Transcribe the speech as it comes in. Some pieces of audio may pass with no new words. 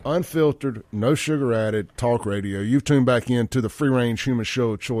unfiltered, no sugar added talk radio. You've tuned back in to the free range human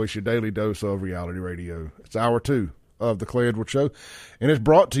show of choice, your daily dose of reality radio. It's hour 2 of the Clay Edwards Show, and it's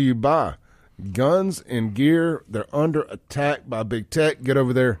brought to you by Guns and Gear. They're under attack by big tech. Get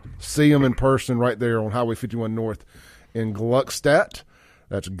over there, see them in person right there on Highway 51 North in Gluckstadt.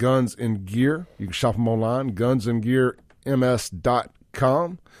 That's Guns and Gear. You can shop them online,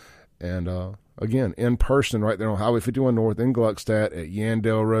 gunsandgearms.com. And again, in person right there on Highway 51 North in Gluckstadt at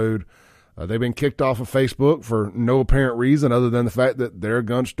Yandell Road. They've been kicked off of Facebook for no apparent reason other than the fact that they're a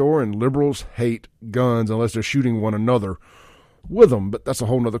gun store and liberals hate guns unless they're shooting one another with them. But that's a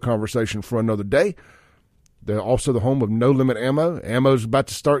whole nother conversation for another day. They're also the home of No Limit Ammo. Ammo's about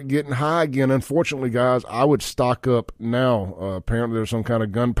to start getting high again. Unfortunately, guys, I would stock up now. Apparently there's some kind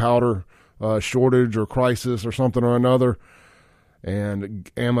of gunpowder shortage or crisis or something or another. And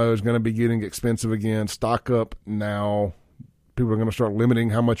ammo is going to be getting expensive again. Stock up now. People are going to start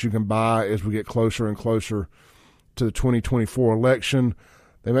limiting how much you can buy as we get closer and closer to the 2024 election.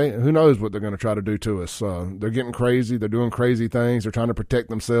 Who knows what they're going to try to do to us. They're getting crazy. They're doing crazy things. They're trying to protect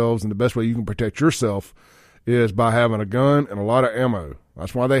themselves. And the best way you can protect yourself is by having a gun and a lot of ammo.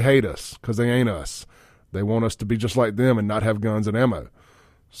 That's why they hate us, because they ain't us. They want us to be just like them and not have guns and ammo.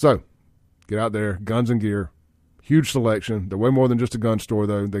 So get out there, Guns and Gear. Huge selection. They're way more than just a gun store,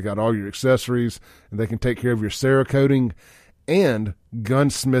 though. They got all your accessories, and they can take care of your Cerakoting and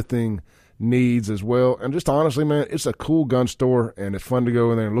gunsmithing needs as well. And just honestly, man, it's a cool gun store, and it's fun to go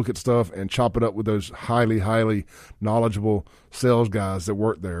in there and look at stuff and chop it up with those highly, highly knowledgeable sales guys that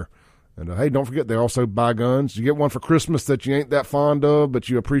work there. And, hey, don't forget, they also buy guns. You get one for Christmas that you ain't that fond of, but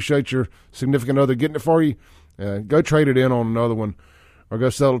you appreciate your significant other getting it for you, go trade it in on another one or go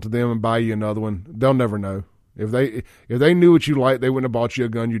sell it to them and buy you another one. They'll never know. If they knew what you liked, they wouldn't have bought you a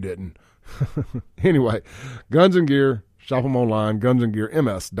gun you didn't. Anyway, Guns and Gear, shop them online,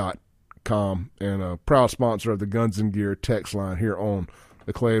 gunsandgearms.com, and a proud sponsor of the Guns and Gear text line here on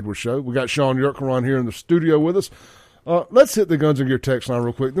the Clay Edwards Show. We got Sean Yerkeron here in the studio with us. Let's hit the Guns and Gear text line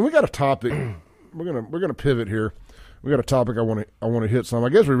real quick. Then we got a topic. We're gonna pivot here. We got a topic I want to hit some. I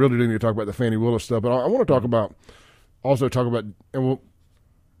guess we really do need to talk about the FANI WILLIS stuff, but I want to talk about, and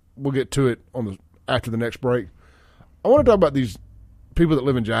we'll get to it after the next break. I want to talk about these people that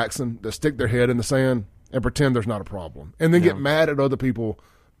live in Jackson that stick their head in the sand and pretend there's not a problem, and then get mad at other people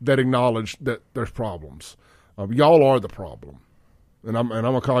that acknowledge that there's problems. Y'all are the problem, and I'm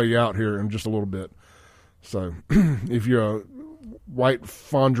gonna call you out here in just a little bit. So, if you're a white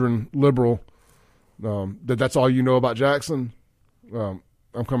Fondren liberal, that's all you know about Jackson, I'm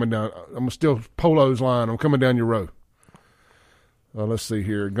coming down. I'm still Polo's line. I'm coming down your row. Let's see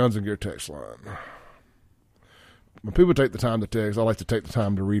here, Guns and Gear text line. When people take the time to text, I like to take the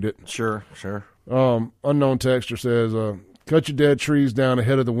time to read it. Sure. Unknown texter says, cut your dead trees down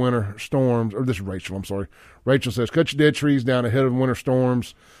ahead of the winter storms. Or this is Rachel, I'm sorry. Rachel says, cut your dead trees down ahead of winter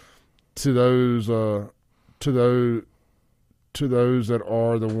storms to those that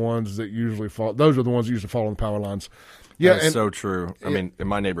are the ones that usually fall. Those are the ones that usually fall on the power lines. Yeah, that's so true. I mean, in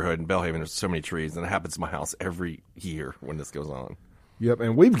my neighborhood in Belhaven, there's so many trees, and it happens to my house every year when this goes on. Yep,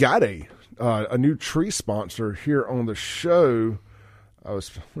 and we've got a new tree sponsor here on the show. I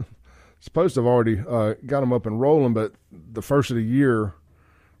was supposed to have already got them up and rolling, but the first of the year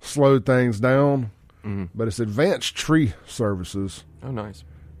slowed things down. Mm-hmm. But it's Advanced Tree Services. Oh, nice.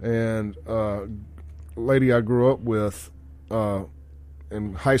 And lady I grew up with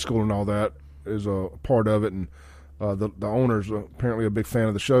in high school and all that is a part of it, and the owner's apparently a big fan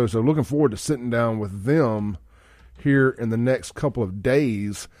of the show. So looking forward to sitting down with them here in the next couple of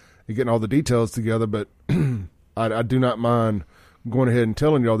days and getting all the details together. But I do not mind going ahead and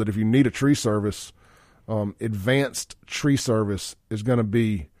telling y'all that if you need a tree service, Advanced Tree Service is going to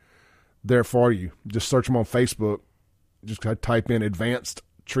be there for you. Just search them on Facebook. Just type in Advanced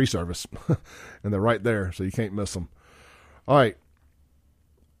Tree Service, and they're right there, so you can't miss them. All right.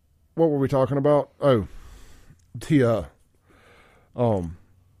 What were we talking about? Oh,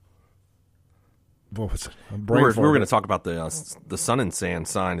 what was it? We were going to talk about the Sun and Sand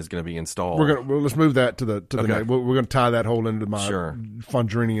sign is going to be installed. Let's move that to the next. We're going to tie that whole into my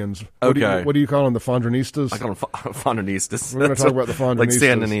Fondrinians. Okay. What do you call them? The Fondrinistas? I call them Fondrinistas. We're going to talk about the Fondrinistas, like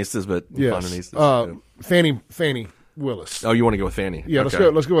Sandinistas, but yes. Fondrinistas. FANI WILLIS. Oh, you want to go with FANI? Yeah, okay.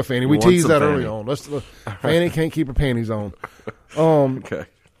 Let's go with FANI. We teased that early on. FANI can't keep her panties on. Okay.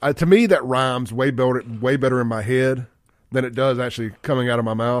 To me, that rhymes way better in my head than it does actually coming out of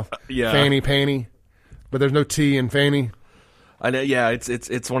my mouth. Yeah. Fanny, panty. But there's no T in Fanny. I know. Yeah,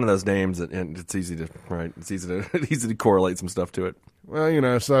 it's one of those names, and it's easy to It's easy to correlate some stuff to it.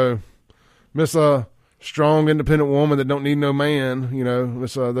 Well, so Miss strong, independent woman that don't need no man. You know,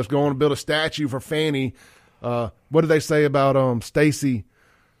 let's go on and build a statue for Fanny. What did they say about Stacey?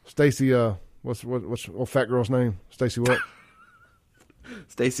 What's fat girl's name? Stacey what?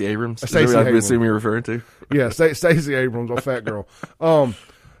 Stacey Abrams. Stacey I Abrams. assume you're referring to. Yeah, Stacey Abrams, old fat girl.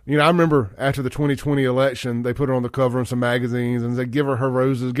 You know, I remember after the 2020 election, they put her on the cover of some magazines and they give her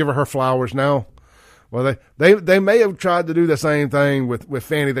roses, give her flowers. Now, well, they may have tried to do the same thing with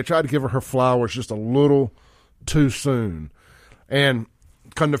Fanny. They tried to give her flowers just a little too soon, and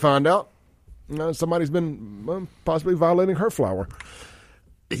come to find out, you know, somebody's been possibly violating her flower.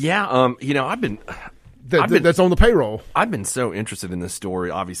 Yeah, you know, I've been that's on the payroll. I've been so interested in this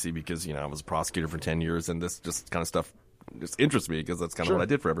story, obviously, because, you know, I was a prosecutor for 10 years, and this just kind of stuff just interests me because that's kind of what I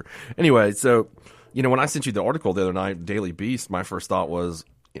did forever. Anyway, so, you know, when I sent you the article the other night, Daily Beast, my first thought was,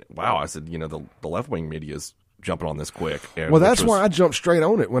 wow, I said, you know, the left-wing media is jumping on this quick. And well, that's why I jumped straight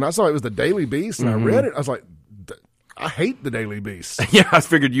on it. When I saw it was the Daily Beast and I read it, I was like, I hate the Daily Beast. Yeah, I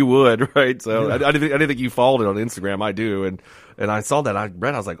figured you would, right? So yeah. I didn't think you followed it on Instagram. I do, and I saw that. I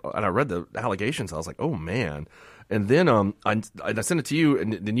read the allegations. I was like, oh man. And then I sent it to you,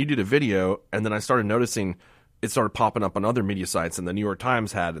 and then you did a video, and then I started noticing it started popping up on other media sites, and the New York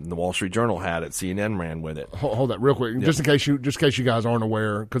Times had it, and the Wall Street Journal had it, CNN ran with it. Hold that real quick, just in case you guys aren't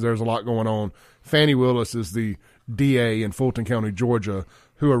aware, because there's a lot going on. Fani Willis is the DA in Fulton County, Georgia,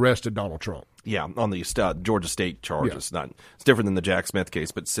 who arrested Donald Trump. Yeah, on the Georgia State charges. Yeah. It's different than the Jack Smith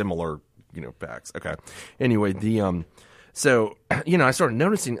case, but similar, you know, facts. Okay. Anyway, so you know, I started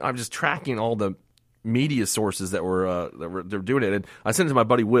noticing. I was just tracking all the media sources that were doing it, and I sent it to my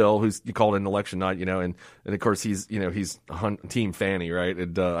buddy Will, who's you called in election night, you know, and of course he's Team Fanny, right?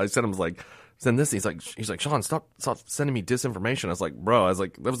 And I sent him like. Send this. He's like, Sean, stop sending me disinformation. I was like, bro,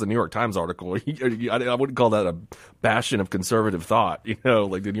 that was the New York Times article. I wouldn't call that a bastion of conservative thought, you know,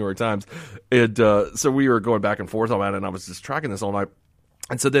 like the New York Times. And so we were going back and forth on that, and I was just tracking this all night.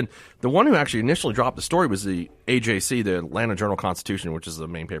 And so then the one who actually initially dropped the story was the AJC, the Atlanta Journal-Constitution, which is the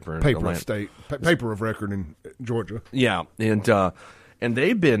main paper in Atlanta. Paper of record in Georgia. Yeah, and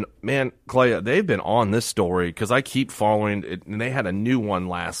they've been, man, Clay, they've been on this story because I keep following it, and they had a new one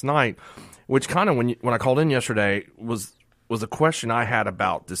last night. Which kind of, when I called in yesterday, was a question I had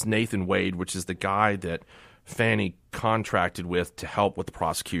about this Nathan Wade, which is the guy that Fannie contracted with to help with the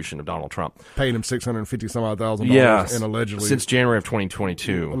prosecution of Donald Trump. Paid him $650,000 and allegedly since January of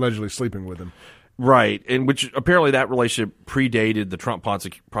 2022. Allegedly sleeping with him. Right, and which apparently that relationship predated the Trump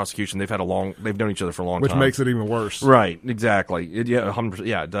prosecution. They've known each other for a long time. Which makes it even worse. Right, exactly. 100%.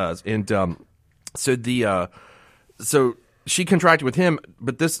 Yeah, it does. And so she contracted with him,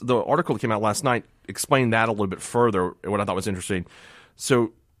 but the article that came out last night explained that a little bit further, what I thought was interesting.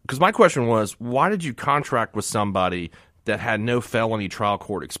 So, because my question was, why did you contract with somebody that had no felony trial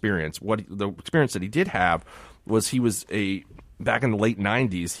court experience? What the experience that he did have was he was back in the late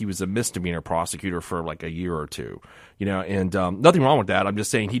 90s, he was a misdemeanor prosecutor for like a year or two, you know, and nothing wrong with that. I'm just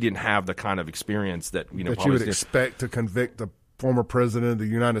saying he didn't have the kind of experience that, you know, that you would expect to convict the former president of the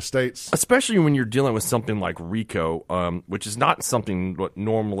United States, especially when you're dealing with something like RICO, which is not something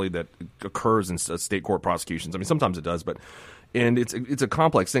normally that occurs in state court prosecutions. I mean, sometimes it does, and it's a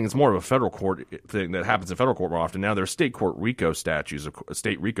complex thing. It's more of a federal court thing that happens in federal court more often. Now there's state court RICO statutes,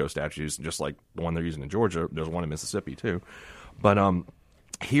 just like the one they're using in Georgia. There's one in Mississippi too, but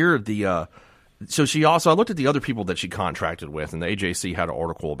here So I looked at the other people that she contracted with, and the AJC had an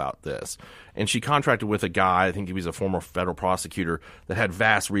article about this. And she contracted with a guy, I think he was a former federal prosecutor, that had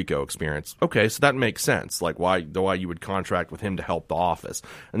vast RICO experience. Okay, so that makes sense, like why you would contract with him to help the office.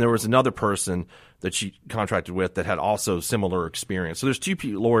 And there was another person that she contracted with that had also similar experience. So there's two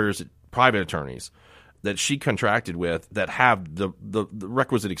lawyers, private attorneys, that she contracted with that have the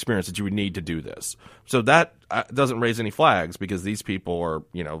requisite experience that you would need to do this. So that doesn't raise any flags because these people are,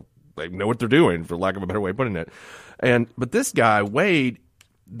 you know, they know what they're doing, for lack of a better way of putting it. But this guy, Wade,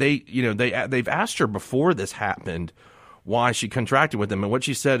 they've asked her before this happened why she contracted with him, and what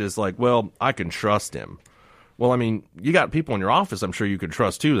she said is like, well, I can trust him. Well, I mean, you got people in your office I'm sure you could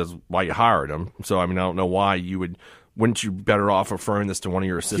trust too. That's why you hired them. So, I mean, I don't know why you would. Wouldn't you better off referring this to one of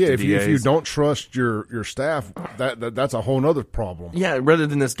your assistant DAs? If you don't trust your staff, that's a whole other problem. Yeah, rather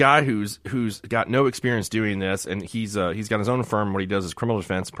than this guy who's got no experience doing this, and he's got his own firm. What he does is criminal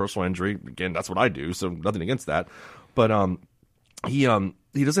defense, personal injury. Again, that's what I do, so nothing against that. But he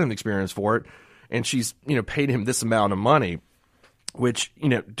doesn't have experience for it, and she's paid him this amount of money, which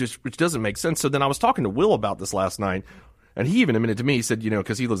which doesn't make sense. So then I was talking to Will about this last night. And he even admitted to me, he said,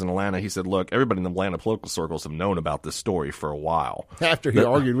 because he lives in Atlanta, he said, look, everybody in the Atlanta political circles have known about this story for a while. After he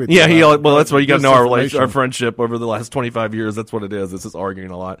argued with you. Yeah, well, that's why you got to know our friendship over the last 25 years. That's what it is. It's just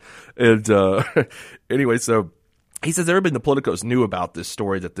arguing a lot. And anyway, so he says everybody in the politicos knew about this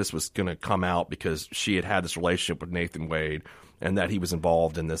story, that this was going to come out because she had this relationship with Nathan Wade and that he was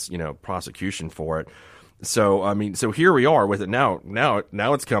involved in this, prosecution for it. So, so here we are with it now.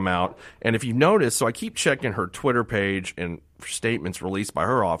 Now it's come out. And if you notice, so I keep checking her Twitter page and statements released by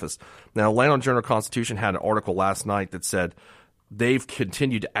her office. Now, Atlanta Journal-Constitution had an article last night that said they've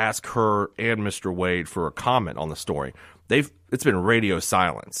continued to ask her and Mr. Wade for a comment on the story. It's been radio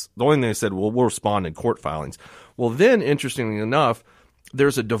silence. The only thing they said, we'll respond in court filings. Well, then, interestingly enough,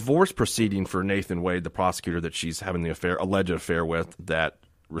 there's a divorce proceeding for Nathan Wade, the prosecutor that she's having the alleged affair with, that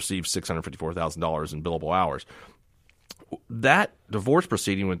received $654,000 in billable hours. That divorce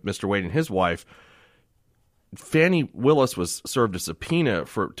proceeding with Mr. Wade and his wife, FANI Willis was served a subpoena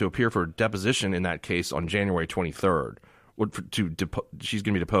to appear for a deposition in that case on January 23rd. She's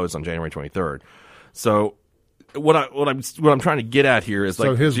going to be deposed on January 23rd. So what I'm trying to get at here is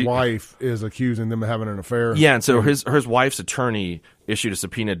so his wife is accusing them of having an affair. Yeah, and so his wife's attorney issued a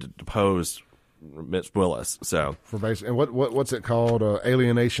subpoena to depose Ms. Willis. So for basic, and what's it called?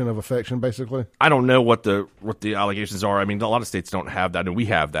 Alienation of affection, basically. I don't know what the allegations are. I mean, a lot of states don't have that, and we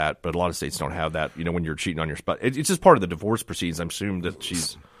have that, but a lot of states don't have that. When you're cheating on your spouse, it's just part of the divorce proceedings. I'm assuming that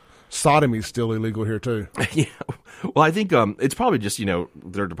she's sodomy is still illegal here too. Yeah. Well, I think it's probably just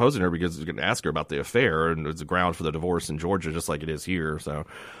they're deposing her because they're going to ask her about the affair, and it's a ground for the divorce in Georgia, just like it is here. So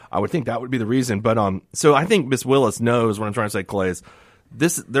I would think that would be the reason. But so I think Miss Willis knows what I'm trying to say, Clay. Is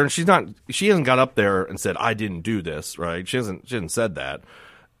she hasn't got up there and said I didn't do this, right? She hasn't said that.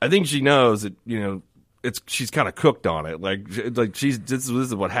 I think she knows that she's kind of cooked on it. This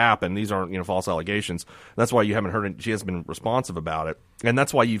is what happened. These aren't false allegations. That's why you haven't heard it. She hasn't been responsive about it, and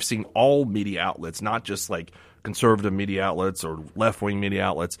that's why you've seen all media outlets, not just like conservative media outlets or left wing media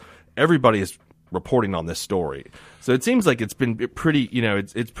outlets. Everybody is reporting on this story. So it seems like it's been pretty.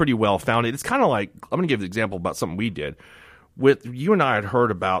 It's pretty well founded. It's kind of like, I'm going to give an example about something we did. With you and I had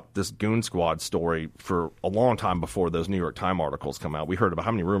heard about this Goon Squad story for a long time before those New York Times articles come out. We heard about,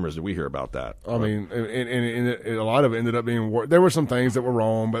 how many rumors did we hear about that? I mean, and a lot of it ended up being worse. There were some things that were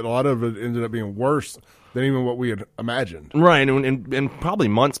wrong, but a lot of it ended up being worse than even what we had imagined. Right, and probably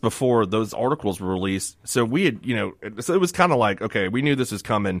months before those articles were released. So we had, so it was kind of like, okay, we knew this was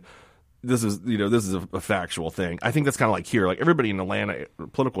coming. This is a factual thing. I think that's kind of like here. Like everybody in the Atlanta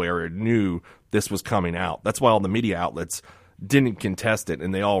political area knew this was coming out. That's why all the media outlets didn't contest it,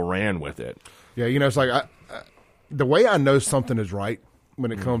 and they all ran with it. Yeah, it's like the way I know something is right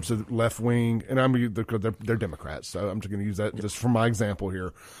when it comes to left wing, and they're Democrats, so I'm just going to use that just for my example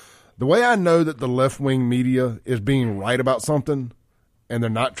here. The way I know that the left wing media is being right about something, and they're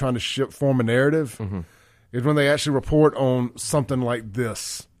not trying to form a narrative, is when they actually report on something like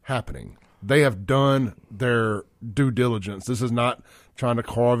this happening. They have done their due diligence. This is not trying to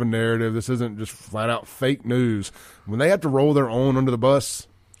carve a narrative. This isn't just flat out fake news. When they have to roll their own under the bus,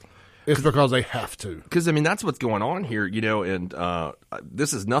 it's because they have to. Because, that's what's going on here, and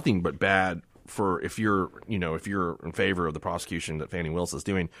this is nothing but bad for if you're in favor of the prosecution that FANI Willis is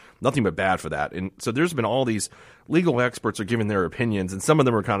doing, nothing but bad for that. And so there's been all these legal experts are giving their opinions, and some of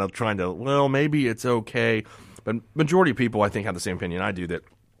them are kind of trying to, well, maybe it's okay. But majority of people, I think, have the same opinion I do, that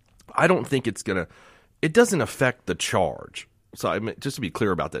I don't think it doesn't affect the charge. So just to be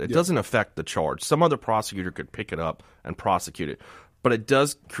clear about that, it doesn't affect the charge. Some other prosecutor could pick it up and prosecute it. But it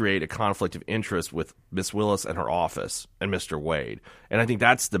does create a conflict of interest with Miss Willis and her office and Mr. Wade. And I think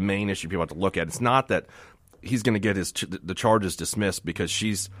that's the main issue people have to look at. It's not that he's going to get the charges dismissed because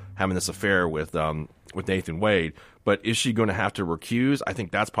she's having this affair with Nathan Wade, but is she going to have to recuse? I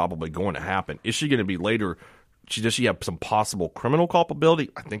think that's probably going to happen. Is she going to be later? Does she have some possible criminal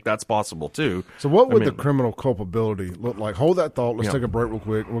culpability? I think that's possible too. So what would the criminal culpability look like? Hold that thought. Let's take a break real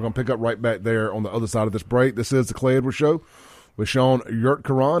quick. We're going to pick up right back there on the other side of this break. This is the Clay Edwards Show with Sean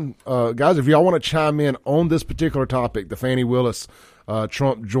Yurtkaran. Guys, if y'all want to chime in on this particular topic, the FANI Willis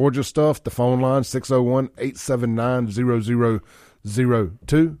Trump Georgia stuff, the phone line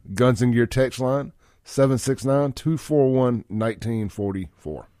 601-879-0002. Guns and Gear text line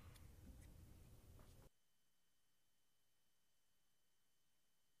 769-241-1944.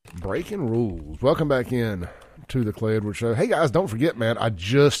 Breaking rules. Welcome back in to the Clay Edwards Show. Hey guys, don't forget, man, I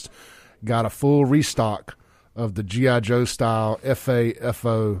just got a full restock of the G.I. Joe style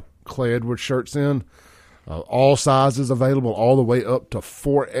FAFO Clay Edwards shirts in. All sizes available, all the way up to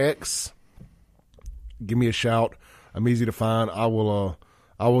 4X. Give me a shout. I'm easy to find. I will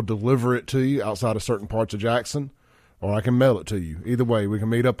deliver it to you outside of certain parts of Jackson. or I can mail it to you. Either way, we can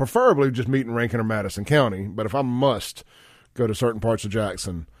meet up. Preferably just meet in Rankin or Madison County. But if I must go to certain parts of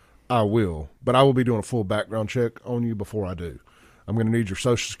Jackson, I will. But I will be doing a full background check on you before I do. I'm going to need your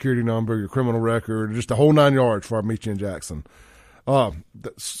Social Security number, your criminal record, just the whole 9 yards before I meet you in Jackson.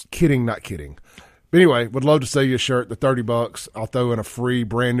 That's kidding, not kidding. But anyway, would love to sell you a shirt. The $30. I'll throw in a free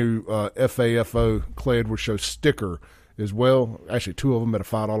brand new FAFO Clay Edwards Show sticker as well. Actually, 2 of them at a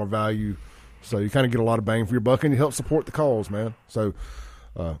 $5 value. So you kind of get a lot of bang for your buck, and you help support the cause, man. So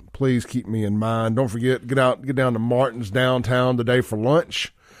please keep me in mind. Don't forget, get down to Martin's downtown today for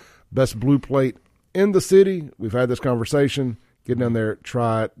lunch. Best blue plate in the city. We've had this conversation. Get down there,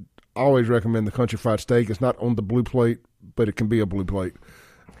 try it. I always recommend the country fried steak. It's not on the blue plate, but it can be a blue plate.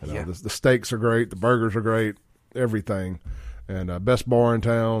 The steaks are great. The burgers are great. Everything. And best bar in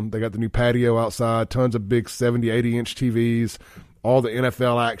town. They got the new patio outside. Tons of big 70, 80-inch TVs. All the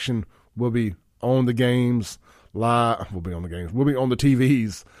NFL action will be on the games live. We'll be on the games. We'll be on the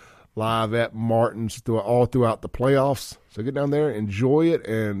TVs live at Martin's all throughout the playoffs. So get down there, enjoy it.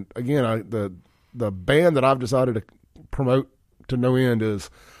 And, again, the band that I've decided to promote to no end is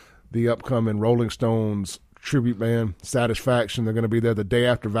the upcoming Rolling Stones tribute band, Satisfaction. They're going to be there the day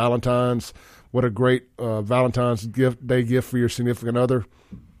after Valentine's. What a great Valentine's Day gift for your significant other.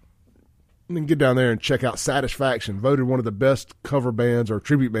 And then get down there and check out Satisfaction, voted one of the best cover bands or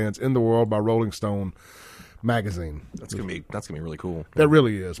tribute bands in the world by Rolling Stone magazine. That's gonna be really cool. That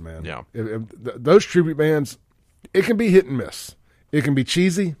really is, man. Yeah. Those tribute bands, it can be hit and miss. It can be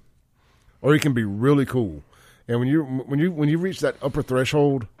cheesy, or it can be really cool. And when you reach that upper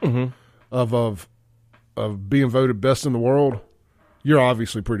threshold of being voted best in the world, you're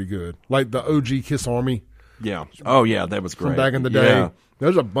obviously pretty good. Like the OG Kiss Army. Yeah. Oh yeah, that was great. From back in the day. Yeah.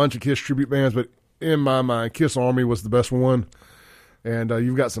 There's a bunch of Kiss tribute bands, but in my mind, Kiss Army was the best one. And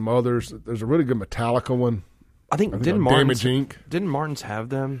you've got some others. There's a really good Metallica one. I think didn't Martin's have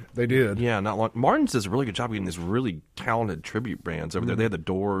them? They did. Yeah, not long. Martin's does a really good job of getting these really talented tribute bands over there. They had the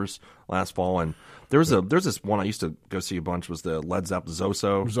Doors last fall, and there's this one I used to go see a bunch, was the Led Zeppelin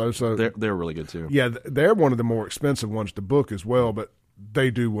Zoso. They're really good too. Yeah, they're one of the more expensive ones to book as well, but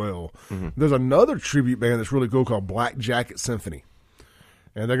they do well. There's another tribute band that's really cool called Black Jacket Symphony,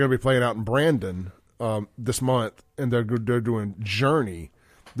 and they're going to be playing out in Brandon this month, and they're doing Journey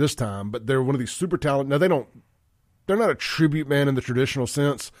this time, but they're one of these super talented. Now they're not a tribute band in the traditional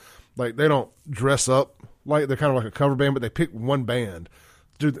sense. Like, they don't dress up like they're kind of like a cover band, but they pick one band.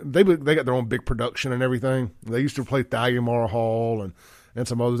 Dude, they got their own big production and everything. They used to play Thalia Mara Hall and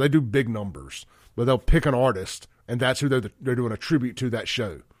some others. They do big numbers, but they'll pick an artist, and that's who they're doing a tribute to that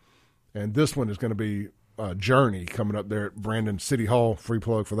show. And this one is going to be Journey coming up there at Brandon City Hall. Free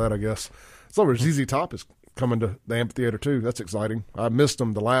plug for that, I guess. It's over. ZZ Top is coming to the amphitheater too. That's exciting. I missed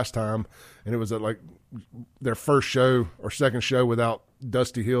them the last time, and it was at like their first show or second show without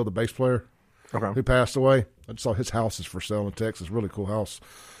Dusty Hill, the bass player, who passed away. I just saw his house is for sale in Texas. Really cool house.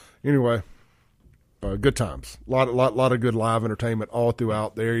 Anyway, good times. A lot of good live entertainment all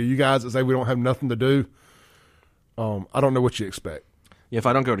throughout there. You guys that say we don't have nothing to do, I don't know what you expect. Yeah, if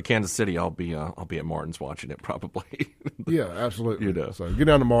I don't go to Kansas City, I'll be at Martin's watching it probably. Yeah, absolutely. You know. So get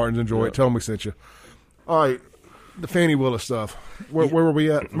down to Martin's, enjoy it. Tell them we sent you. All right. The FANI Willis stuff. Where were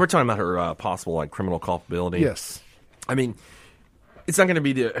we at? We're talking about her possible criminal culpability. Yes. I mean, it's not going to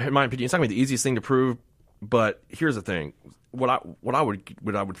be in my opinion, it's not going to be the easiest thing to prove. But here's the thing: what I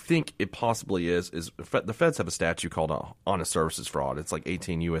would think it possibly is the feds have a statute called honest services fraud. It's like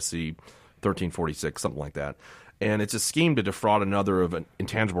 18 USC 1346, something like that, and it's a scheme to defraud another of an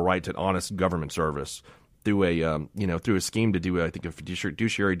intangible right to honest government service through a scheme to do, I think, a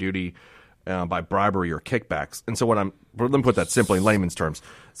fiduciary duty. By bribery or kickbacks. And so let me put that simply in layman's terms.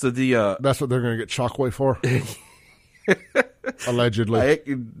 So that's what they're going to get Shockwave for? Allegedly.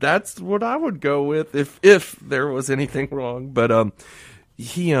 That's what I would go with if there was anything wrong. But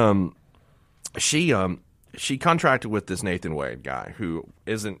she contracted with this Nathan Wade guy who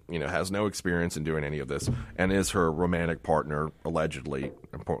has no experience in doing any of this and is her romantic partner, allegedly.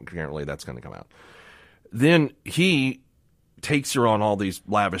 Apparently that's going to come out. Then he takes her on all these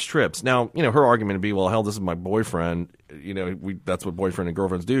lavish trips. Now, her argument would be, well, hell, this is my boyfriend. That's what boyfriend and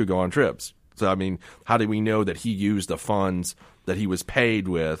girlfriends do, go on trips. So, I mean, how do we know that he used the funds that he was paid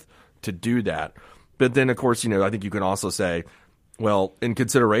with to do that? But then, of course, I think you can also say, well, in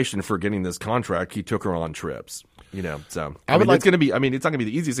consideration for getting this contract, he took her on trips. So it's going to be. I mean, it's not going to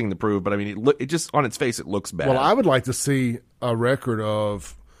be the easiest thing to prove, but I mean, it just on its face, it looks bad. Well, I would like to see a record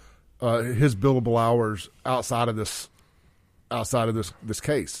of his billable hours outside of this outside of this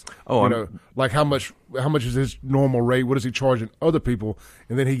case. Oh, like how much is his normal rate? What is he charging other people?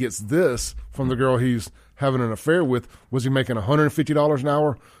 And then he gets this from the girl he's having an affair with. Was he making $150 an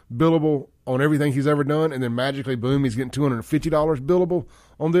hour billable on everything he's ever done, and then magically, boom, he's getting $250 billable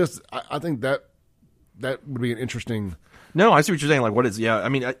on this? I think that would be an interesting. No, I see what you're saying. Like, what is? Yeah, I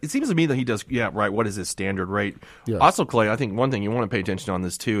mean, it seems to me that he does. Yeah, right. What is his standard rate? Yes. Also, Clay, I think one thing you want to pay attention on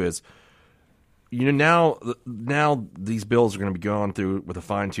this too is, now these bills are going to be going through with a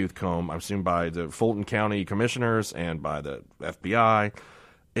fine tooth comb. I'm assuming by the Fulton County commissioners and by the FBI.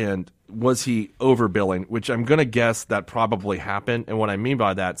 And was he overbilling? Which I'm going to guess that probably happened. And what I mean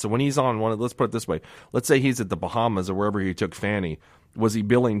by that, so when he's on one, let's put it this way: let's say he's at the Bahamas or wherever he took FANI. Was he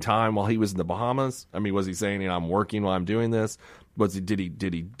billing time while he was in the Bahamas? I mean, was he saying, I'm working while I'm doing this? Did he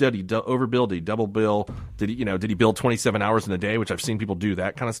overbill? Did he double bill? Did he bill 27 hours in a day? Which I've seen people do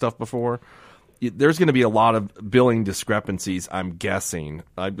that kind of stuff before. There's going to be a lot of billing discrepancies, I'm guessing.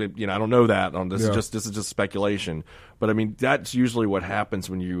 I don't know that. This is just speculation. But I mean, that's usually what happens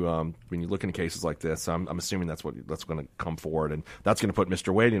when you look into cases like this. I'm assuming that's going to come forward, and that's going to put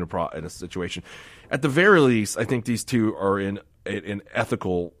Mr. Wade in a situation. At the very least, I think these two are in an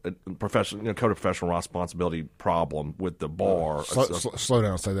ethical, professional, code of professional responsibility problem with the bar. Slow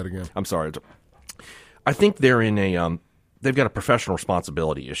down. Say that again. I'm sorry. I think they're in a. They've got a professional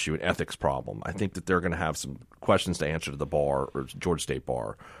responsibility issue, an ethics problem. I think that they're going to have some questions to answer to the bar or Georgia State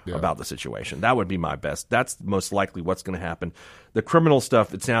Bar about the situation. That would be my best. That's most likely what's going to happen. The criminal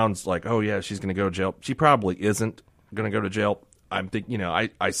stuff, it sounds like, oh, yeah, she's going to go to jail. She probably isn't going to go to jail.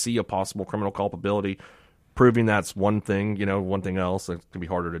 I see a possible criminal culpability. Proving that's one thing, one thing else, it's going to be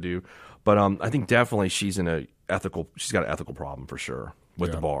harder to do. But I think definitely she's got an ethical problem for sure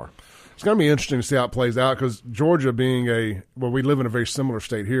with the bar. It's going to be interesting to see how it plays out because Georgia being we live in a very similar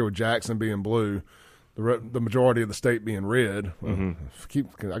state here with Jackson being blue, the majority of the state being red.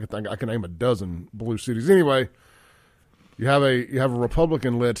 Mm-hmm. I can name a dozen blue cities. Anyway, you have a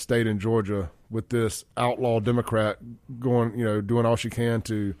Republican-led state in Georgia with this outlaw Democrat going, doing all she can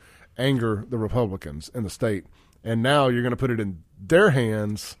to anger the Republicans in the state. And now you're going to put it in their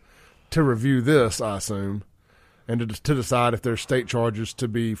hands to review this, I assume, and to decide if there's state charges to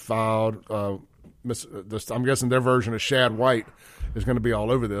be filed. I'm guessing their version of Shad White is going to be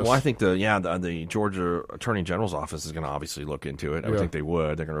all over this. Well, I think the Georgia Attorney General's office is going to obviously look into it. I would think they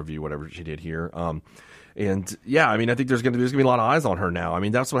would. They're going to review whatever she did here. And I mean, I think there's going to be a lot of eyes on her now. I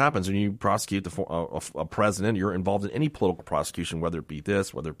mean, that's what happens when you prosecute a president. You're involved in any political prosecution, whether it be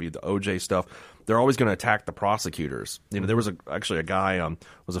this, whether it be the OJ stuff. They're always going to attack the prosecutors. There was actually a guy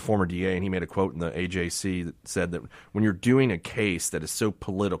was a former DA, and he made a quote in the AJC that said that when you're doing a case that is so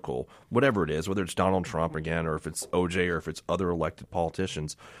political, whatever it is, whether it's Donald Trump again, or if it's OJ, or if it's other elected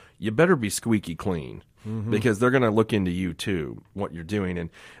politicians, you better be squeaky clean. Mm-hmm. Because they're going to look into you too, what you're doing, and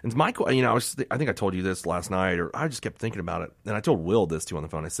Michael, I think I told you this last night, or I just kept thinking about it, and I told Will this too on the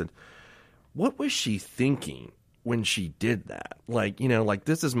phone. I said, "What was she thinking when she did that? Like,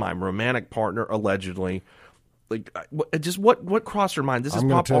 this is my romantic partner, allegedly. Like, just what crossed her mind? This is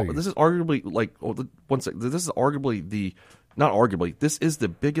arguably this is the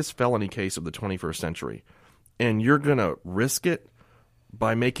biggest felony case of the 21st century, and you're going to risk it."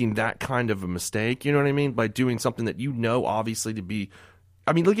 By making that kind of a mistake, you know what I mean? By doing something that obviously to be,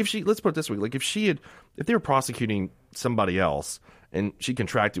 I mean, let's put it this way, like if they were prosecuting somebody else and she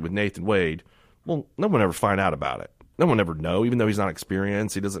contracted with Nathan Wade, well, no one ever find out about it. No one ever know, even though he's not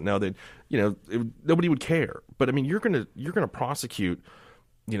experienced, he doesn't know that, nobody would care. But I mean, you're gonna prosecute,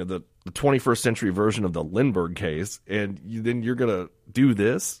 the 21st century version of the Lindbergh case, and then you're gonna do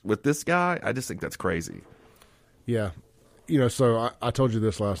this with this guy. I just think that's crazy. Yeah. So I told you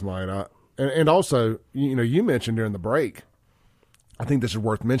this last night. And also, you mentioned during the break, I think this is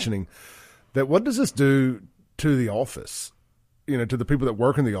worth mentioning, that what does this do to the office? To the people that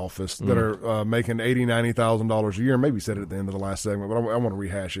work in the office that are making $80,000, $90,000 a year. Maybe you said it at the end of the last segment, but I want to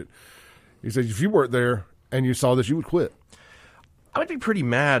rehash it. He said, if you worked there and you saw this, you would quit. I would be pretty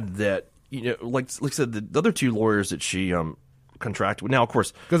mad that, like I said, the other two lawyers that she contract with. Now, of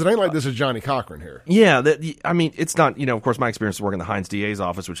course, because it ain't like this is Johnny Cochran here. Yeah, it's not. Of course, my experience is working in the Hines DA's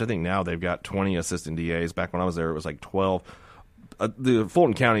office, which I think now they've got 20 assistant DAs. Back when I was there, it was like 12. The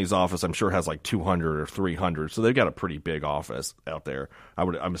Fulton County's office, I'm sure, has like 200 or 300, so they've got a pretty big office out there.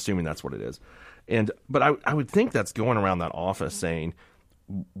 I'm assuming that's what it is. But I would think that's going around that office saying,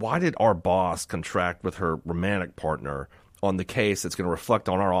 why did our boss contract with her romantic partner on the case that's going to reflect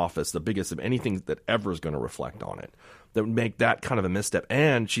on our office, the biggest of anything that ever is going to reflect on it? That would make that kind of a misstep.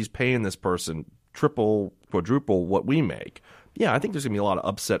 And she's paying this person triple, quadruple what we make Yeah, I think there's going to be a lot of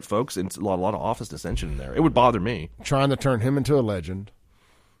upset folks and a lot of office dissension in there. It would bother me. Trying to turn him into a legend,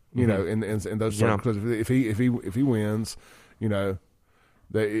 you know, in those circles. Because if he wins, you know,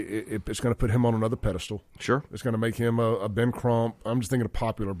 it's going to put him on another pedestal. Sure. It's going to make him a Ben Crump. I'm just thinking of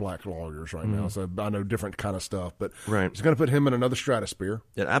popular black lawyers right now, so I know different kind of stuff. But it's going to put him in another stratosphere.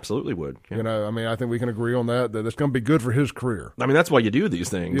 It absolutely would. Yeah. You know, I mean, I think we can agree on that it's going to be good for his career. I mean, that's why you do these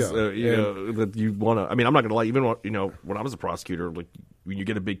things. Yeah. You know, that you want to. I mean, I'm not going to lie. Even when I was a prosecutor, like when you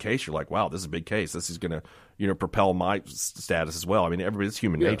get a big case, you're like, wow, this is a big case. This is going to propel my status as well. I mean, it's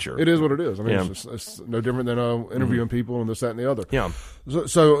human nature. It is what it is. I mean, it's no different than interviewing people and this, that, and the other. Yeah.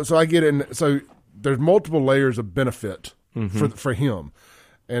 So I get it. So there's multiple layers of benefit for him,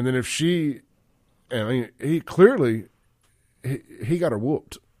 and then if she, and I mean, he clearly he got her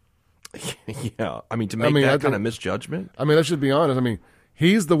whooped. Yeah, I mean, to make that kind of misjudgment. I mean, let's just be honest. I mean,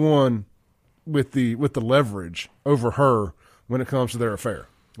 he's the one with the leverage over her when it comes to their affair.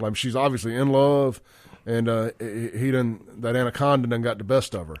 Like, she's obviously in love, and that anaconda done got the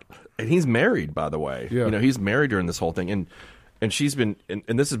best of her. And he's married, by the way. Yeah. You know, he's married during this whole thing, and she's been,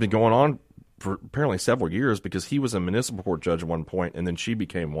 and this has been going on for apparently several years, because he was a municipal court judge at one point, and then she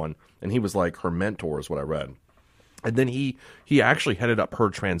became one, and he was like her mentor, is what I read. And then he actually headed up her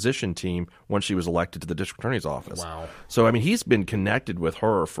transition team when she was elected to the district attorney's office. Wow. So, I mean, he's been connected with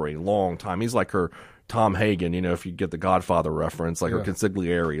her for a long time. He's like her Tom Hagen, you know, if you get the Godfather reference, like her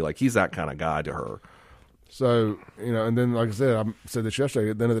consigliere. Like, he's that kind of guy to her. So, you know, and then, like I said yesterday,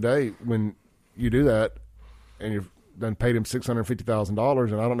 at the end of the day, when you do that and you've then paid him $650,000,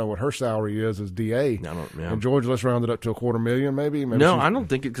 and I don't know what her salary is as DA. And Georgia, let's round it up to $250,000 maybe. No, I don't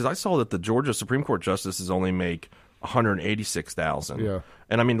think it, because I saw that the Georgia Supreme Court justices only make $186,000. Yeah.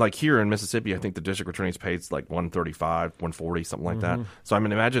 And I mean, like here in Mississippi, I think the district attorney's paid like $135, $140, something like that. So I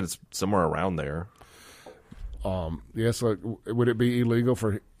mean, imagine it's somewhere around there. Yes. Like, would it be illegal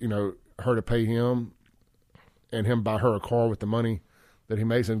for her to pay him and him buy her a car with the money that he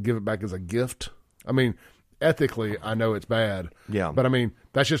makes and give it back as a gift? I mean, ethically, I know it's bad. Yeah. But I mean,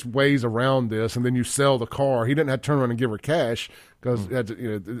 that's just ways around this. And then you sell the car. He didn't have to turn around and give her cash because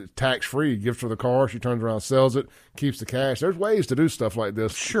it's tax free. Gives her the car. She turns around, sells it, keeps the cash. There's ways to do stuff like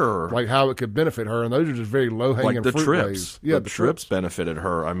this. Sure. Like how it could benefit her. And those are just very low hanging fruit ways. Yeah, the trips benefited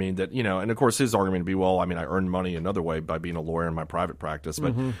her. I mean, that, and of course his argument would be, well, I mean, I earned money another way by being a lawyer in my private practice.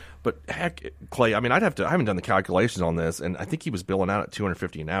 But heck, Clay, I mean, I haven't done the calculations on this, and I think he was billing out at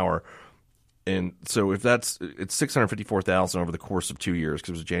 $250 an hour. And so if it's $654,000 over the course of 2 years, because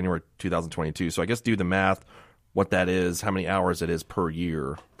it was January 2022. So I guess do the math, what that is, how many hours it is per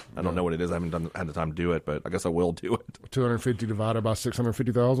year. I don't know what it is. I haven't had the time to do it, but I guess I will do it. 250 divided by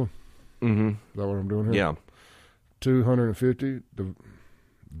 650,000. Is that what I'm doing here? Yeah. 250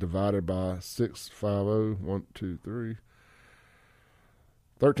 divided by 650. 1, 2, 3.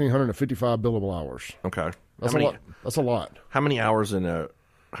 1,355 billable hours. Okay. That's a lot. How many hours in a?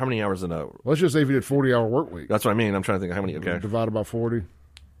 Let's just say if you did 40-hour work week. That's what I mean. I'm trying to think how many. Okay. Divided by 40.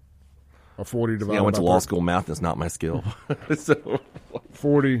 Or 40 divided by 30. I went to law school. Math is not my skill. So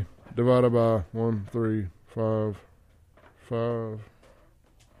 40 divided by 1, 3, 5, 5.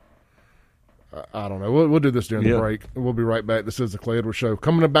 I don't know. We'll do this during the break. We'll be right back. This is the Clay Edwards Show.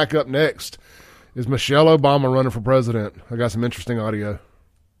 Coming back up next is Michelle Obama running for president. I got some interesting audio.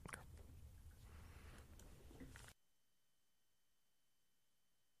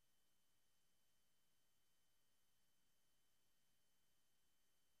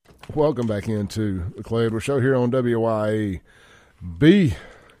 Welcome back into the Clay Edwards Show here on WYAB.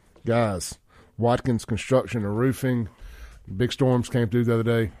 Guys, Watkins Construction and Roofing. Big storms came through the other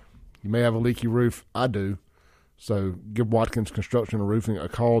day. You may have a leaky roof. I do. So give Watkins Construction and Roofing a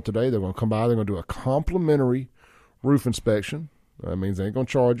call today. They're going to come by. They're going to do a complimentary roof inspection. That means they ain't going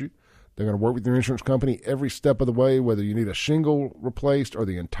to charge you. They're going to work with your insurance company every step of the way, whether you need a shingle replaced or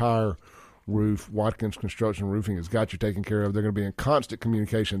the entire roof. Watkins Construction and Roofing has got you taken care of. They're going to be in constant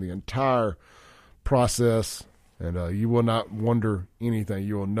communication the entire process, and you will not wonder anything.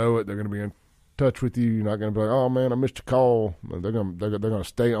 You will know it. They're going to be in touch with you. You're not going to be like, oh man, I missed a call. They're going to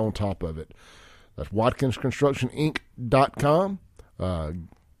stay on top of it. That's WatkinsConstructionInc.com.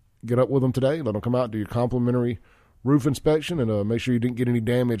 Get up with them today. Let them come out, do your complimentary roof inspection, and make sure you didn't get any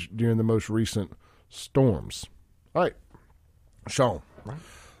damage during the most recent storms. All right, Sean. Right.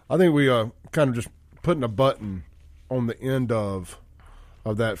 I think we kind of just putting a button on the end of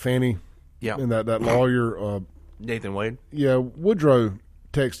that FANI. Yeah. And that lawyer. Nathan Wade. Yeah, Woodrow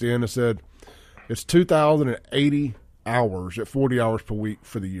texted in and said it's 2,080 hours at 40 hours per week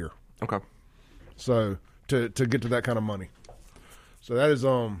for the year. Okay. So to get to that kind of money. So that is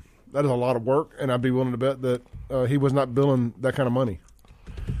That is a lot of work, and I'd be willing to bet that he was not billing that kind of money.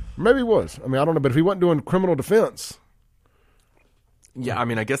 Maybe he was. I mean, I don't know, but if he wasn't doing criminal defense. Yeah, I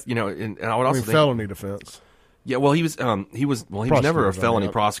mean, I guess, and I would also think felony defense. Yeah, well, he was never a felony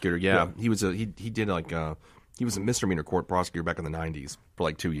prosecutor. Yeah. Yeah. He was he was a misdemeanor court prosecutor back in the 90s for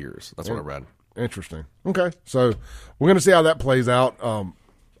like 2 years. That's what I read. Interesting. Okay. So we're going to see how that plays out.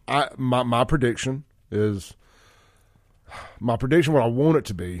 My prediction, what I want it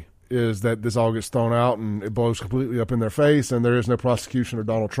to be, is that this all gets thrown out and it blows completely up in their face and there is no prosecution of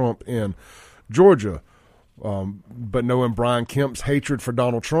Donald Trump in Georgia. But knowing Brian Kemp's hatred for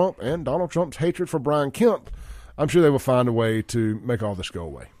Donald Trump and Donald Trump's hatred for Brian Kemp, I'm sure they will find a way to make all this go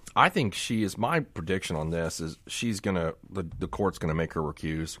away. I think my prediction on this is the court's going to make her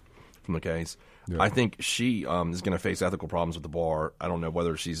recuse from the case. Yeah. I think she is going to face ethical problems with the bar. I don't know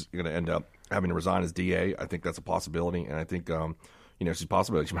whether she's going to end up having to resign as DA. I think that's a possibility, and I think she's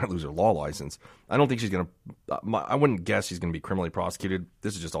possible she might lose her law license. I don't think she's going to. I wouldn't guess she's going to be criminally prosecuted.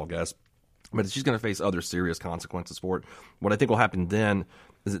 This is just all guess, but she's going to face other serious consequences for it. What I think will happen then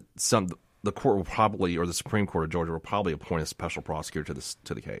is that the court will probably, or the Supreme Court of Georgia will probably appoint a special prosecutor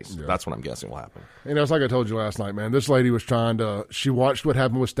to the case. Yeah. That's what I'm guessing will happen. It's like I told you last night, man. This lady was she watched what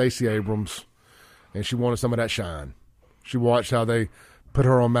happened with Stacey Abrams, and she wanted some of that shine. She watched how they put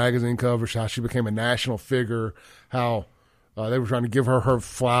her on magazine covers, how she became a national figure, how they were trying to give her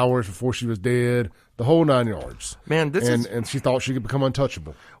flowers before she was dead, the whole 9 yards. Man, and she thought she could become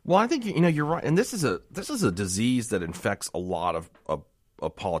untouchable. Well, I think you're right, and this is a disease that infects a lot of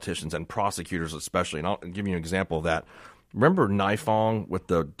politicians and prosecutors especially. And I'll give you an example of that. Remember Nifong with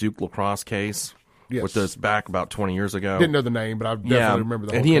the Duke lacrosse case? Yes. With this back about 20 years ago. Didn't know the name, but I definitely remember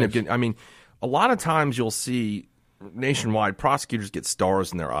the whole and he case. ended up getting, a lot of times you'll see nationwide prosecutors get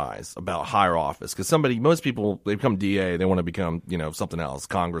stars in their eyes about higher office because most people, they become DA, they want to become something else,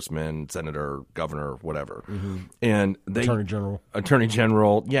 congressman, senator, governor, whatever. Mm-hmm. And attorney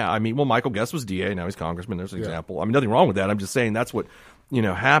general. Yeah, Michael Guest was DA, now he's congressman. There's an example. Nothing wrong with that. I'm just saying that's what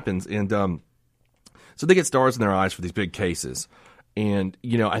happens. And so they get stars in their eyes for these big cases. And,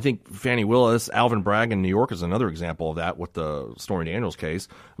 I think Fannie Willis, Alvin Bragg in New York is another example of that with the Stormy Daniels case.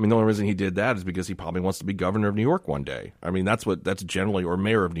 The only reason he did that is because he probably wants to be governor of New York one day. That's generally, or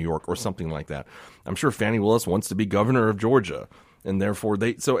mayor of New York or something like that. I'm sure Fannie Willis wants to be governor of Georgia. And therefore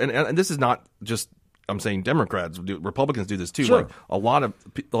and this is not just, I'm saying Democrats, Republicans do this too. Sure. Like a lot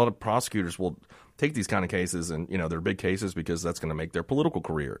of prosecutors will take these kind of cases and, they're big cases because that's going to make their political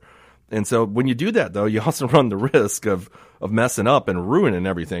career. And so when you do that, though, you also run the risk of messing up and ruining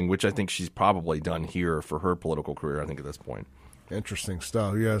everything, which I think she's probably done here for her political career, I think, at this point. Interesting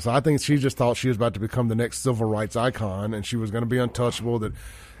stuff, yes. I think she just thought she was about to become the next civil rights icon and she was going to be untouchable. That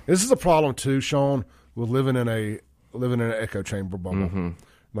this is a problem, too, Sean, with living in an echo chamber bubble. Mm-hmm.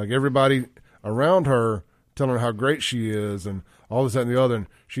 Like everybody around her telling her how great she is and all this, that, and the other. And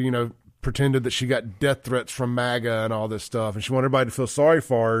she, pretended that she got death threats from MAGA and all this stuff, and she wanted everybody to feel sorry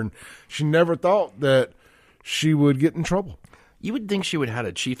for her, and she never thought that she would get in trouble. You would think she would have had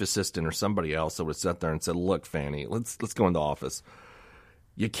a chief assistant or somebody else that would sat there and said, look, Fannie, let's go into office.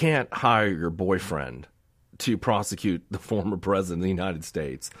 You can't hire your boyfriend to prosecute the former president of the United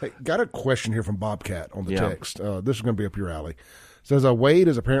States. Hey, got a question here from Bobcat on the text. This is going to be up your alley. It says, Wade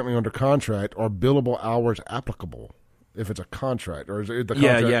is apparently under contract. Are billable hours applicable? If it's a contract, or is it the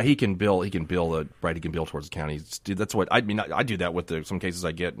contract? Yeah, he can bill. He can bill towards the county. That's what I do that with some cases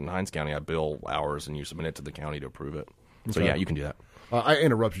I get in Hinds County. I bill hours, and you submit it to the county to approve it. Okay. So yeah, you can do that. I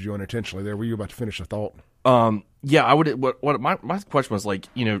interrupted you unintentionally there. Were you about to finish a thought? Yeah, I would. What my question was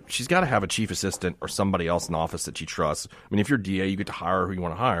she's got to have a chief assistant or somebody else in the office that she trusts. If you're DA, you get to hire who you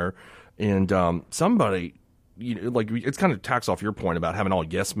want to hire, and somebody, it's kind of tacks off your point about having all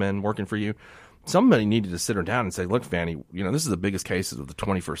yes men working for you. Somebody needed to sit her down and say, look, Fannie, this is the biggest cases of the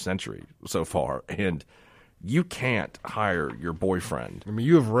 21st century so far, and you can't hire your boyfriend.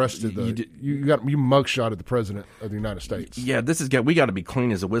 You have arrested you mugshotted the president of the United States. Yeah, we got to be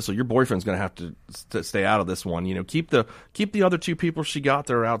clean as a whistle. Your boyfriend's going to have to stay out of this one. Keep the other two people she got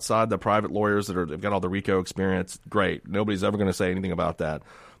that are outside, the private lawyers they've got all the RICO experience. Great. Nobody's ever going to say anything about that.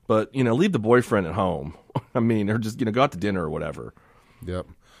 But, leave the boyfriend at home. Or just, go out to dinner or whatever. Yep.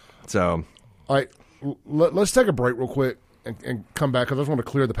 So... All right, let's take a break real quick and come back because I just want to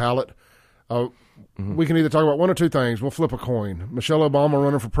clear the palate. We can either talk about one or two things. We'll flip a coin. Michelle Obama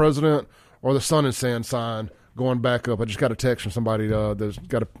running for president or the sun and sand sign going back up. I just got a text from somebody that's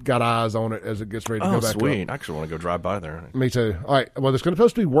got eyes on it as it gets ready to go back up. Oh, sweet. I actually want to go drive by there. Me too. All right, well, it's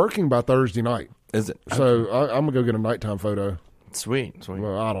supposed to be working by Thursday night. Is it? So I'm going to go get a nighttime photo. Sweet.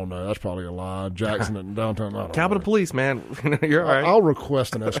 Well, I don't know. That's probably a lie. Jackson and downtown. I don't Capitol know. Police, man. You're all right. I'll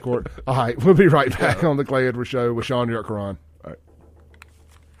request an escort. All right, we'll be right back on the Clay Edwards Show with Sean Yurtkaran. All right.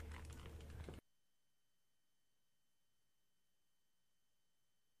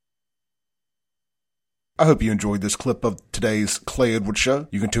 I hope you enjoyed this clip of today's Clay Edwards Show.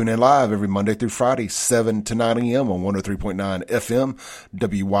 You can tune in live every Monday through Friday, 7 to 9 a.m. on 103.9 FM,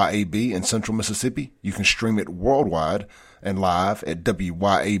 WYAB in Central Mississippi. You can stream it worldwide and live at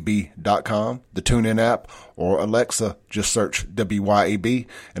WYAB.com, the TuneIn app, or Alexa. Just search WYAB.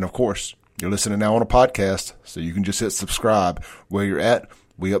 And of course, you're listening now on a podcast, so you can just hit subscribe where you're at.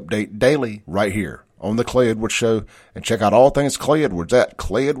 We update daily right here on the Clay Edwards Show, and check out all things Clay Edwards at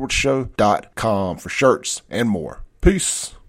ClayEdwardsShow.com for shirts and more. Peace.